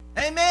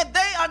Amen.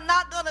 They are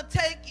not going to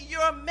take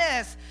your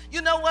mess.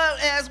 You know what?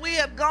 As we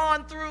have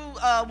gone through,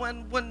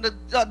 when the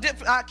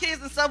our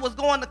kids and stuff was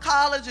going to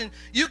college, and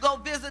you go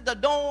visit the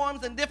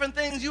dorms and different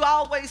things, you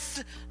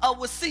always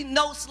would see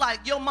notes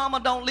like, "Your mama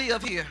don't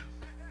live here.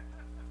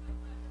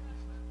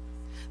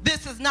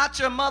 This is not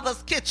your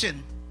mother's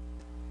kitchen."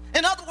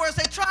 In other words,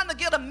 they're trying to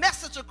get a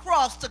message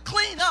across to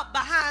clean up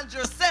behind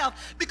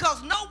yourself,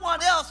 because no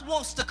one else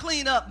wants to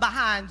clean up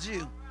behind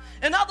you.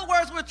 In other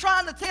words, we're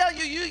trying to tell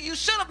you, you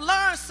should have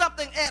learned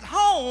something at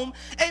home,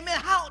 amen,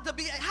 how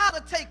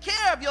to take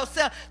care of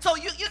yourself. So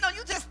you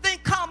just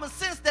think common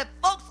sense that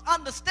folks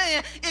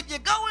understand. If you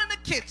go in the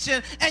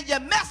kitchen and you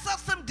mess up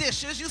some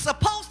dishes, you're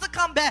supposed to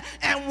come back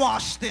and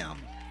wash them.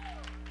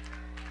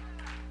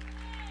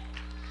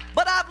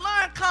 But I've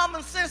learned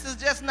common sense is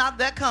just not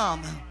that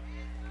common.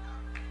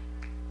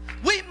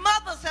 We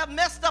mothers have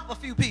messed up a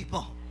few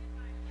people.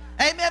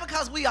 Amen,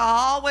 because we are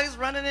always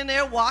running in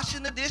there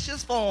washing the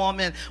dishes for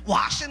them, and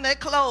washing their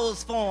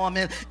clothes for them,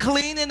 and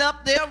cleaning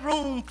up their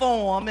room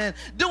for them, and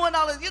doing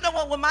all this. You know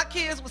what, when my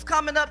kids was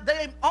coming up,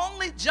 the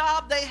only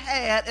job they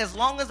had, as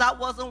long as I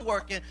wasn't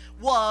working,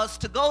 was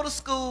to go to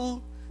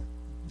school,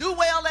 do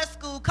well at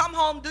school, come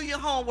home, do your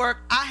homework.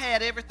 I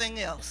had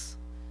everything else.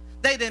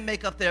 They didn't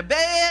make up their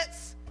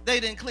beds. They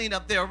didn't clean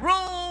up their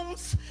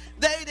rooms.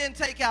 They didn't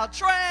take out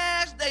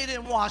trash. They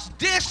didn't wash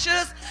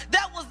dishes.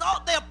 That was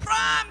all. Their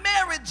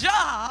primary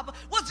job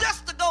was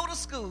just to go to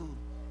school.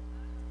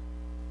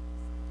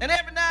 And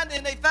every now and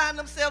then they find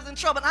themselves in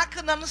trouble. And I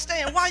couldn't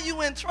understand, why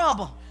you in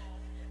trouble?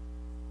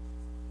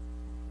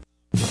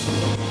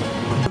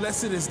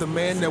 Blessed is the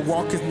man that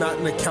walketh not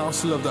in the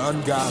counsel of the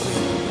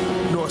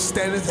ungodly, nor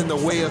standeth in the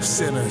way of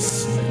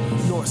sinners,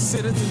 nor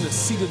sitteth in the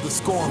seat of the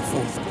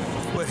scornful.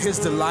 But his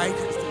delight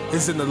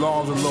is in the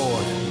law of the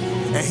Lord,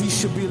 and he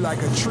should be like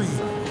a tree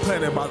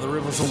planted by the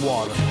rivers of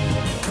water.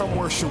 Come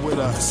worship with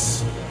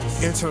us.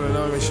 Internal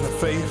Denomination of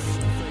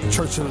Faith,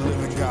 Church of the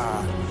Living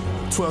God,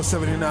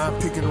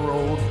 1279 Pickens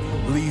Road,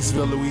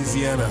 Leesville,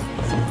 Louisiana,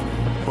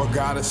 where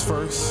God is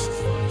first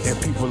and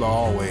people are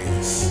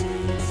always.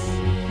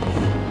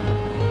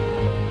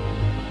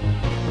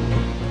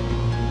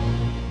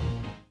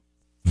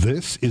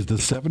 This is the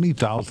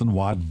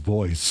 70,000-watt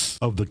voice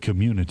of the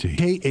community.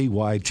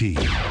 KAYT,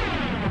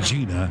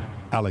 Gina,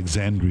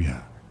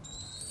 Alexandria.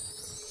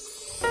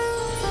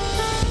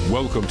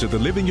 Welcome to the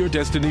Living Your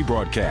Destiny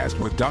broadcast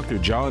with Dr.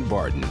 John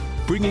Barton,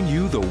 bringing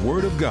you the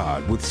Word of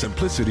God with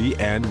simplicity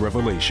and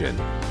revelation.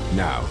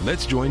 Now,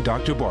 let's join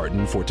Dr.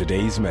 Barton for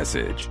today's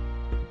message.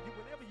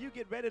 Whenever you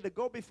get ready to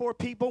go before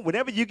people,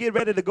 whenever you get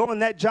ready to go on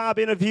that job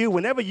interview,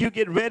 whenever you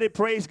get ready,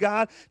 praise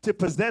God, to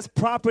possess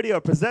property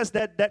or possess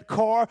that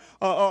car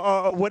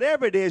or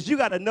whatever it is, you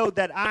got to know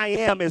that I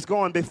am is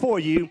going before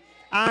you.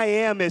 I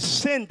am is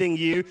sending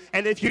you.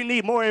 And if you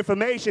need more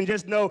information,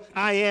 just know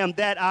I am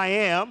that I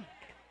am.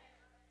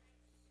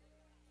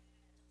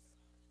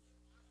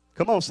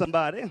 Come on,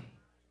 somebody.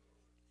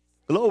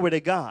 Glory to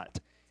God.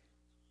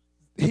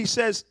 He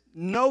says,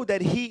 know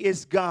that he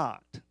is God,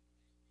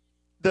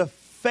 the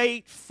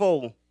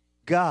faithful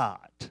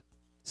God.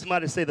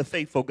 Somebody say the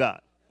faithful God.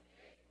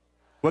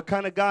 What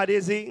kind of God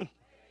is he?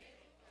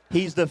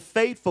 He's the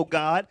faithful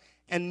God.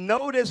 And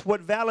notice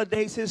what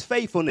validates his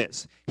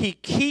faithfulness. He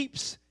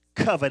keeps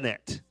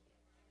covenant.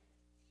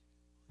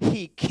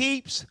 He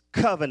keeps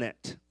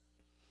covenant.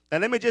 Now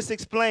let me just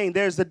explain.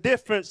 There's a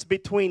difference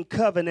between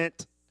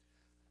covenant,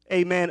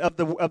 amen, of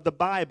the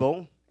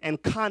Bible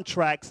and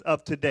contracts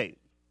of today.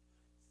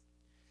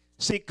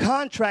 See,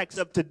 contracts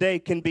of today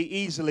can be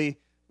easily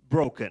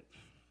broken.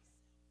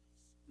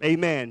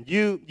 Amen.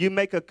 You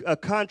make a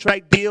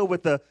contract deal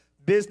with a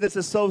business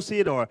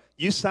associate, or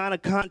you sign a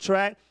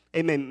contract.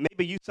 Amen.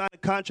 Maybe you sign a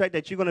contract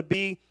that you're going to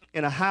be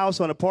in a house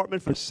or an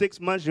apartment for 6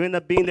 months. You end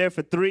up being there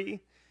for 3,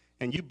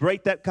 and you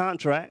break that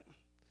contract.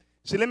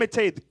 See, let me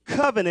tell you, the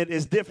covenant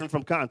is different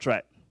from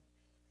contract.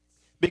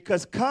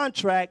 Because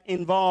contract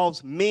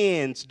involves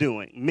men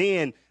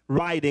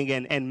writing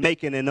and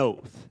making an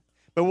oath.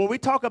 But when we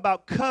talk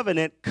about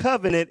covenant,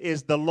 covenant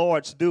is the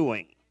Lord's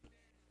doing.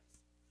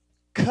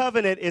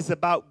 Covenant is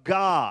about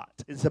God.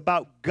 It's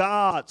about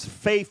God's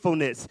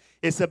faithfulness.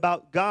 It's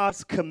about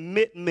God's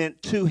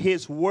commitment to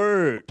his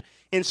word.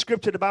 In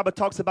Scripture, the Bible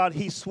talks about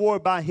he swore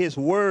by his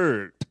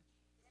word.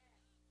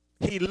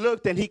 He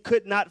looked and he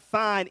could not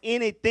find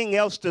anything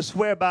else to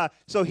swear by.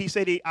 So he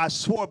said, I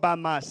swore by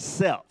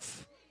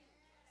myself.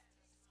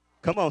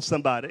 Come on,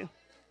 somebody.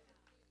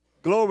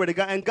 Glory to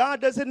God. And God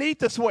doesn't need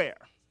to swear,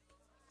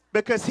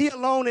 because he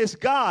alone is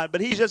God. But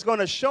he's just going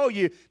to show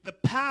you the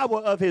power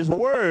of his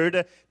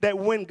word, that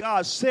when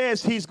God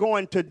says he's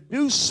going to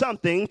do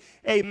something,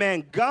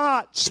 amen,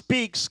 God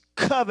speaks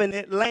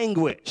covenant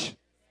language.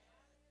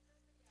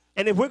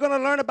 And if we're going to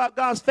learn about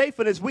God's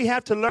faithfulness, we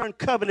have to learn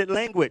covenant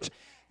language.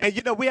 And,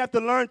 we have to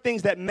learn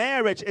things that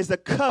marriage is a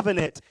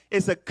covenant.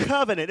 It's a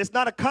covenant. It's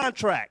not a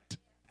contract.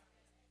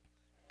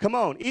 Come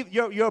on,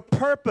 your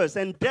purpose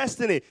and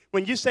destiny.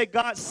 When you say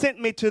God sent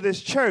me to this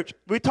church,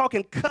 we're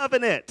talking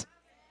covenant.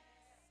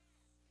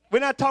 We're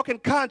not talking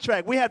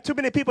contract. We have too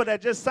many people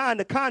that just signed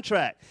the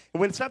contract.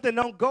 And when something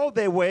don't go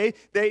their way,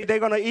 they're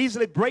going to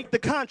easily break the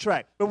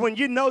contract. But when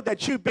you know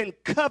that you've been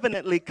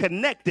covenantly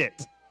connected,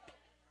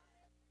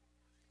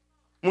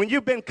 when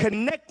you've been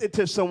connected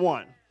to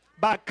someone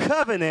by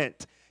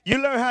covenant,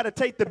 you learn how to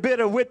take the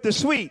bitter with the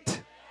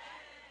sweet.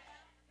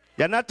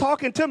 You're not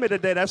talking to me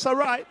today. That's all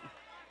right.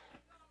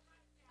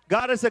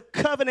 God is a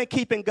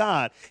covenant-keeping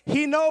God.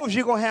 He knows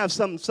you're going to have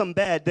some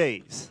bad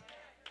days,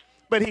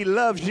 but he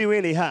loves you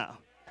anyhow.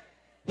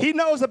 He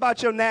knows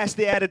about your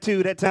nasty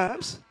attitude at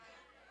times.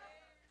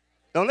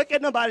 Don't look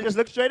at nobody, just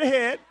look straight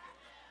ahead.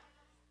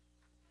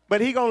 But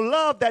he's going to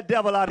love that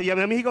devil out of you. I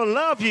mean, he's going to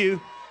love you.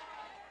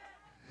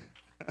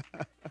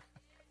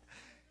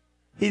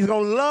 He's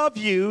going to love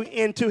you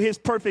into his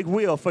perfect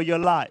will for your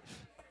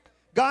life.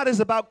 God is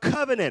about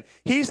covenant.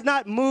 He's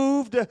not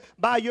moved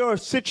by your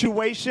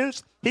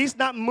situations. He's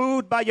not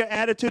moved by your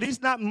attitude.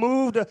 He's not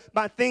moved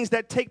by things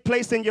that take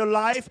place in your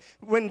life.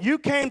 When you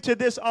came to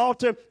this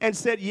altar and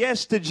said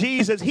yes to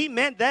Jesus, he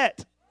meant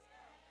that.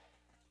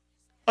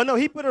 Oh, no,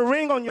 he put a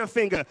ring on your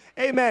finger.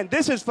 Amen.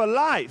 This is for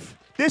life.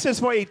 This is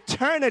for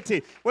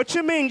eternity. What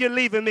you mean you're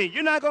leaving me?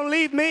 You're not going to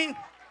leave me?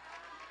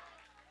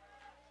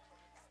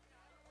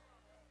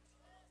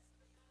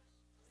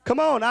 Come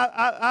on.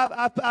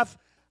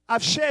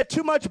 I've shed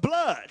too much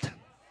blood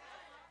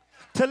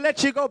to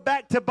let you go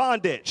back to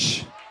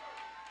bondage.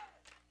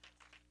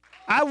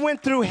 I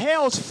went through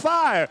hell's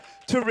fire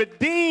to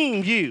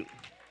redeem you.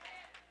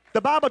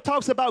 The Bible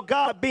talks about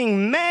God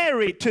being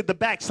married to the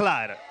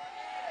backslider.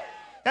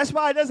 That's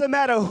why it doesn't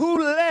matter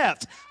who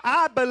left.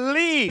 I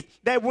believe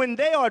that when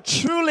they are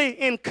truly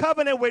in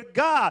covenant with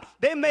God,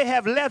 they may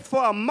have left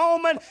for a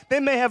moment, they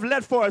may have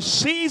left for a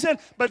season,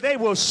 but they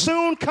will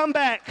soon come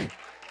back.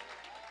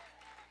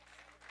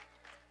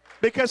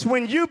 Because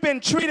when you've been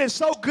treated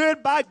so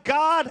good by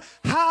God,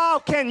 how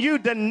can you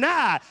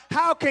deny?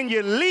 How can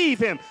you leave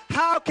him?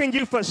 How can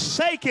you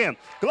forsake him?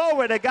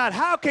 Glory to God.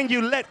 How can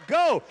you let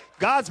go?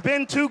 God's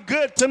been too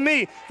good to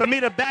me for me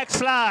to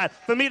backslide,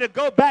 for me to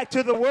go back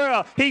to the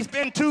world. He's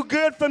been too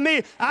good for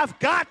me. I've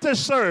got to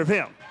serve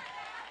him.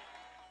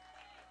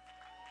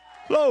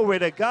 Glory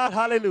to God.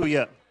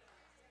 Hallelujah.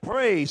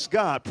 Praise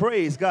God.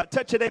 Praise God.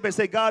 Touch your neighbor and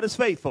say, God is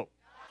faithful.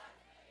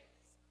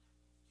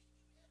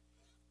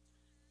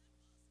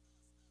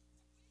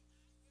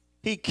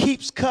 He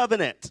keeps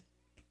covenant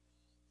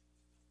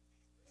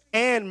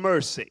and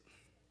mercy.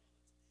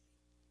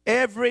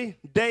 Every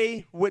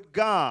day with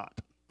God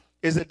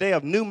is a day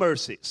of new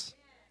mercies.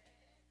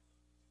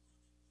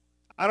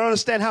 I don't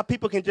understand how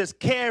people can just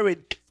carry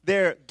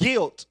their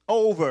guilt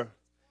over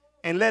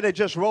and let it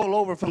just roll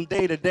over from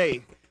day to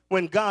day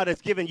when God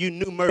has given you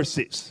new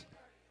mercies.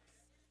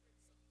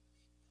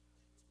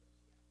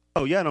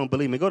 Oh, y'all don't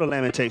believe me. Go to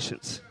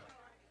Lamentations.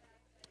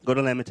 Go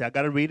to Lamentations. I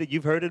got to read it.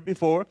 You've heard it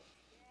before.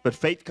 But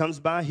faith comes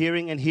by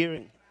hearing and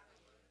hearing.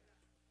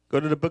 Go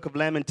to the book of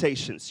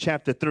Lamentations,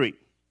 chapter 3.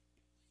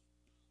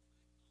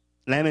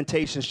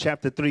 Lamentations,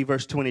 chapter 3,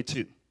 verse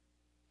 22.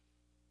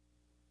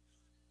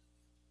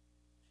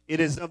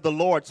 It is of the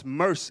Lord's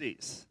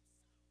mercies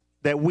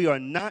that we are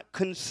not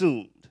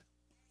consumed,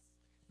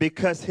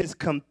 because his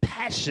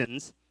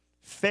compassions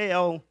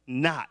fail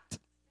not.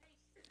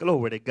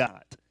 Glory to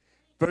God.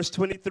 Verse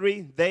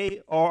 23,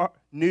 they are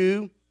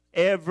new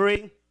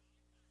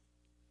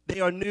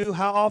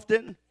how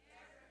often?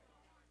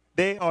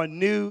 They are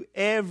new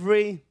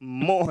every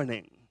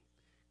morning.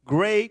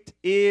 Great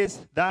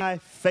is thy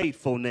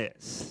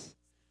faithfulness.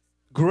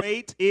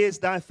 Great is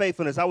thy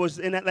faithfulness. I was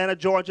in Atlanta,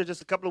 Georgia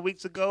just a couple of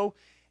weeks ago,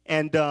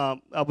 and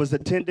I was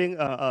attending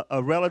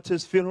a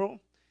relative's funeral,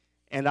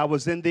 and I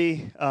was in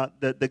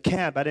the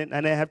cab. I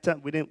didn't have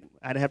time. I didn't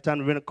have time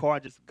to rent a car. I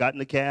just got in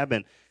the cab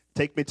and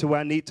take me to where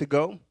I need to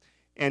go.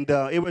 And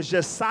it was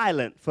just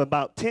silent for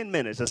about 10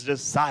 minutes. It's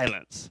just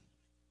silence.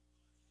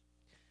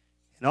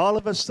 And all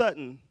of a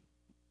sudden,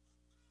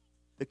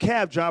 the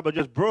cab driver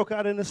just broke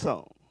out in a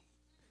song.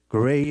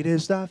 Great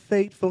is thy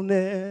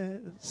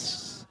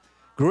faithfulness.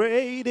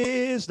 Great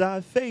is thy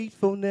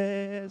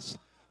faithfulness.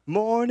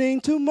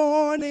 Morning to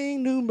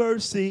morning, new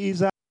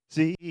mercies I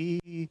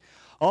see.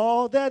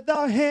 All that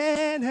thy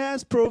hand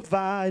has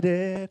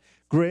provided.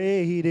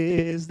 Great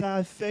is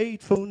thy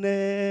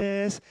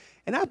faithfulness.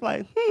 And I'm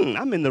like,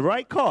 I'm in the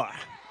right car.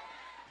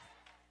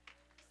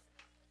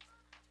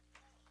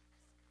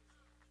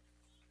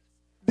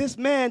 This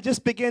man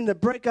just began to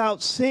break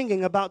out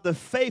singing about the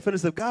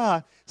faithfulness of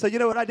God. So you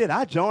know what I did?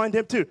 I joined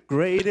him too.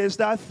 Great is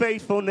thy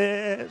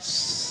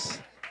faithfulness.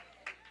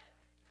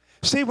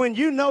 See, when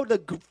you know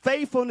the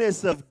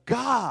faithfulness of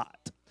God,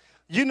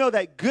 you know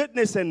that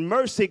goodness and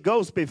mercy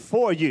goes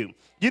before you.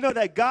 You know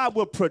that God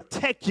will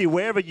protect you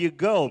wherever you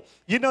go.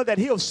 You know that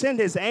he'll send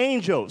his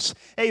angels,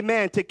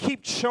 amen, to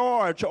keep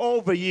charge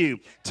over you,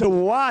 to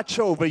watch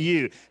over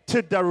you,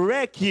 to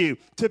direct you,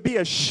 to be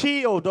a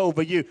shield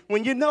over you.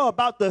 When you know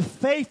about the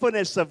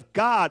faithfulness of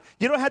God,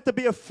 you don't have to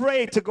be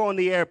afraid to go on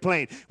the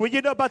airplane. When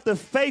you know about the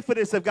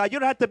faithfulness of God, you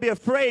don't have to be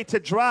afraid to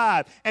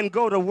drive and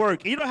go to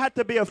work. You don't have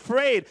to be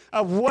afraid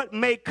of what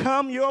may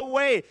come your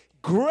way.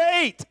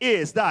 Great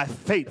is thy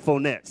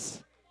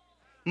faithfulness.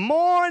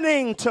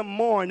 Morning to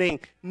morning,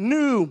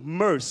 new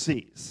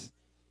mercies.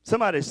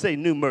 Somebody say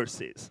new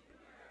mercies.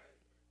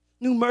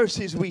 New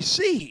mercies we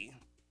see.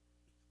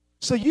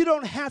 So you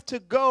don't have to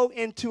go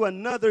into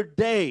another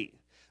day.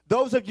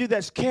 Those of you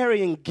that's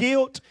carrying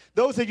guilt,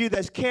 those of you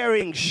that's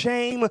carrying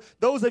shame,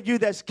 those of you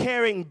that's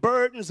carrying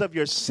burdens of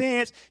your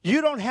sins,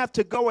 you don't have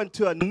to go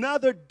into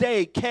another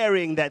day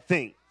carrying that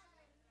thing.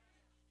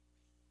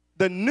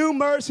 The new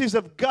mercies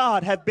of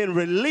God have been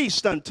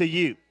released unto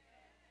you.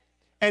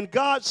 And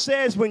God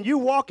says, when you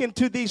walk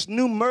into these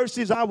new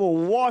mercies, I will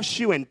wash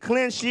you and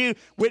cleanse you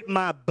with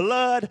my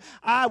blood.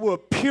 I will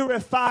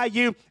purify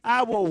you.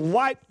 I will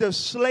wipe the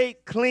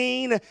slate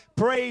clean.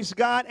 Praise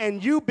God.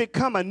 And you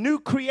become a new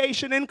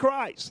creation in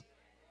Christ.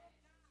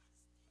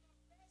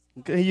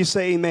 Can you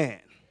say amen?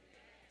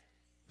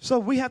 So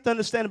we have to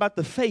understand about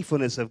the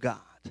faithfulness of God.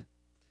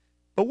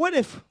 But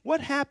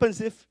what happens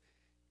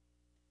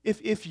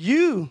if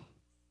you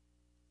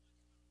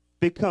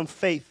become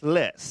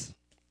faithless?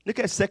 Look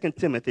at 2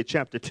 Timothy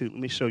chapter 2. Let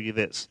me show you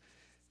this.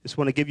 Just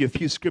want to give you a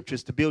few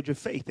scriptures to build your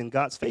faith in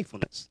God's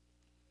faithfulness.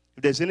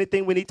 If there's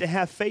anything we need to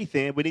have faith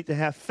in, we need to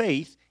have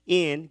faith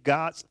in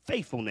God's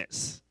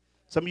faithfulness.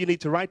 Some of you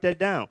need to write that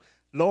down.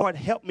 Lord,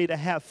 help me to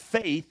have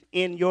faith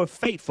in your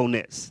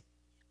faithfulness.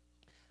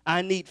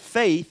 I need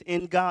faith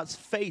in God's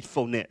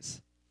faithfulness.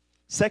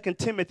 2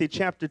 Timothy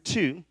chapter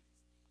 2,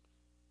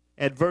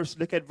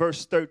 look at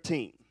verse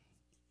 13.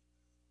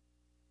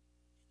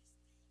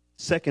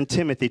 2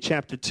 Timothy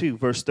chapter 2,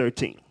 verse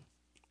 13.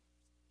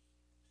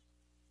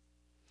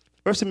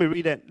 First, let me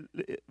read that.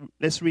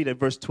 Let's read at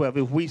verse 12.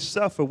 If we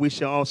suffer, we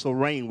shall also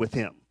reign with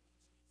him.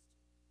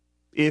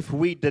 If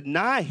we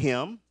deny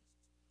him,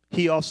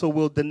 he also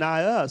will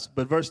deny us.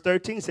 But verse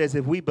 13 says,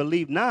 if we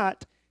believe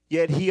not,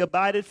 yet he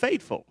abideth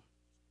faithful.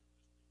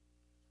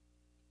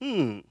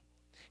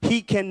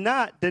 He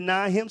cannot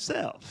deny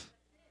himself.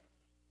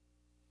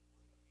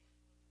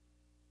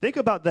 Think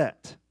about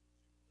that.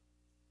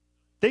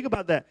 Think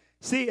about that.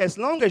 See, as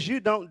long as you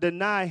don't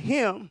deny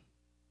him,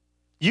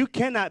 you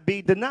cannot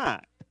be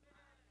denied.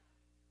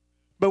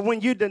 But when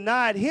you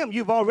denied him,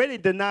 you've already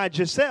denied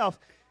yourself.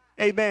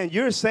 Amen.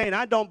 You're saying,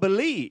 I don't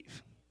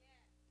believe.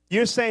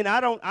 You're saying, I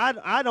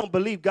don't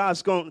believe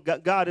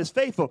God is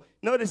faithful.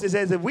 Notice it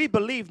says, if we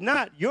believe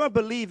not, your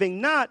believing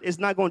not is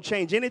not going to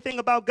change anything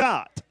about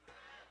God.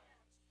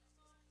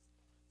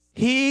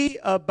 He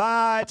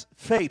abides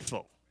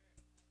faithful.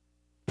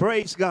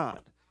 Praise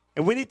God.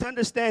 And we need to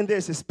understand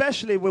this,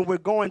 especially when we're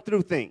going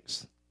through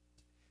things.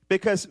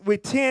 Because we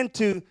tend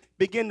to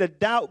begin to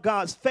doubt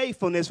God's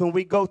faithfulness when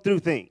we go through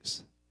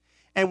things.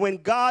 And when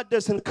God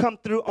doesn't come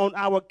through on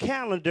our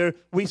calendar,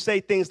 we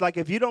say things like,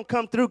 if you don't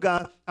come through,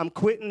 God, I'm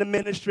quitting the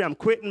ministry. I'm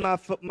quitting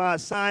my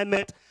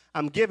assignment.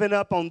 I'm giving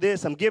up on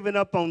this. I'm giving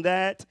up on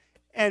that.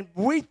 And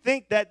we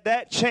think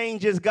that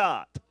changes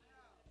God.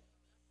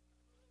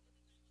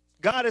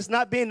 God is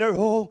not being there,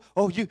 you're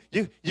going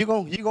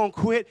to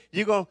quit.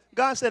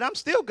 God said, I'm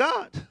still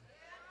God.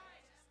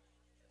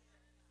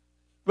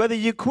 Whether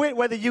you quit,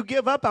 whether you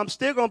give up, I'm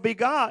still going to be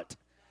God.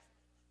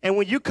 And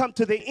when you come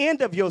to the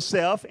end of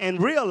yourself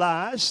and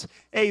realize,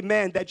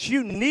 amen, that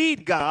you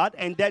need God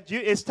and that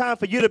it's time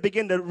for you to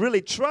begin to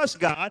really trust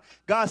God,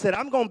 God said,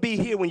 I'm going to be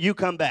here when you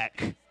come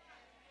back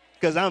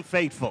because I'm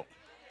faithful.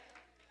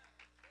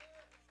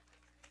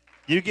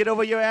 You get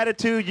over your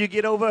attitude, you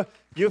get over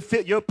your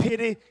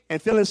pity and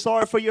feeling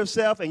sorry for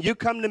yourself, and you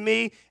come to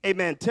me,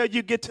 amen, till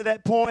you get to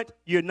that point,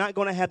 you're not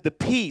going to have the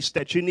peace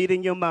that you need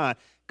in your mind.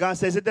 God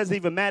says it doesn't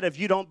even matter if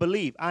you don't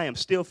believe. I am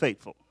still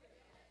faithful.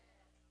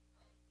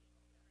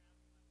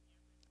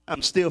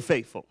 I'm still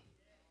faithful.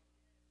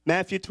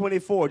 Matthew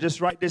 24, just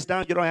write this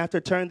down. You don't have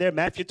to turn there.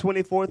 Matthew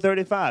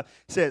 24:35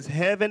 says,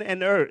 heaven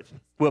and earth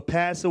will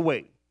pass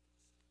away,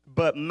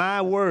 but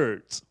my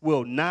words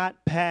will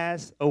not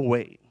pass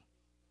away.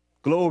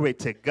 Glory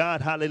to God.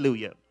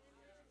 Hallelujah.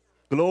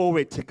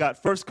 Glory to God.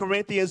 1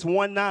 Corinthians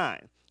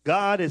 1:9.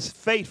 God is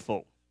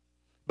faithful,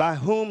 by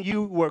whom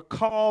you were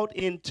called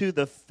into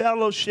the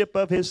fellowship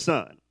of his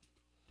Son,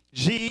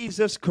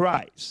 Jesus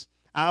Christ,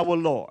 our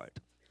Lord.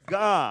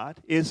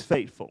 God is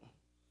faithful.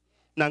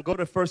 Now go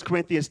to 1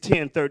 Corinthians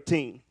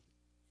 10:13.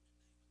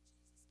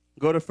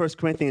 Go to 1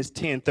 Corinthians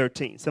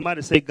 10:13.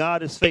 Somebody say,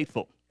 God is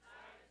faithful.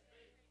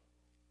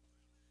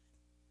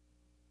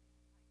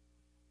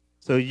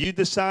 So you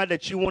decide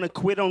that you want to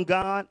quit on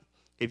God,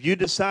 if you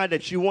decide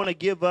that you want to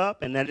give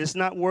up and that it's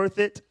not worth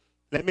it,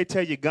 let me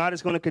tell you, God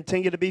is going to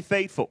continue to be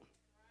faithful.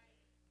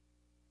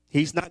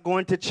 He's not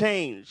going to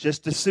change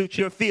just to suit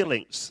your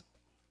feelings.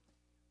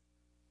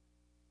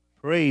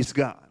 Praise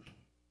God.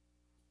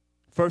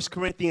 1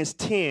 Corinthians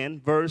 10,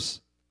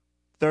 verse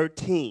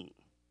 13.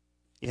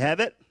 You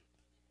have it?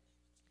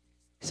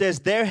 It says,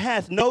 there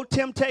hath no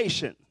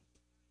temptation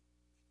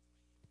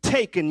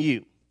taken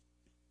you,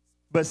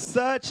 but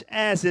such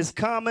as is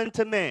common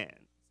to man.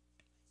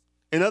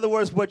 In other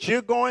words, what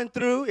you're going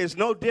through is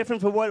no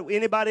different from what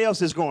anybody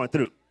else is going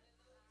through.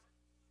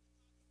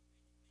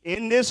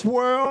 In this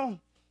world,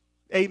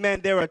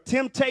 Amen. There are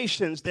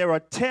temptations, there are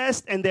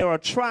tests, and there are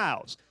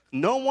trials.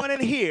 No one in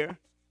here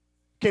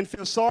can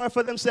feel sorry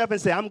for themselves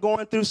and say, I'm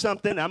going through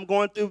something. I'm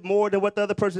going through more than what the other person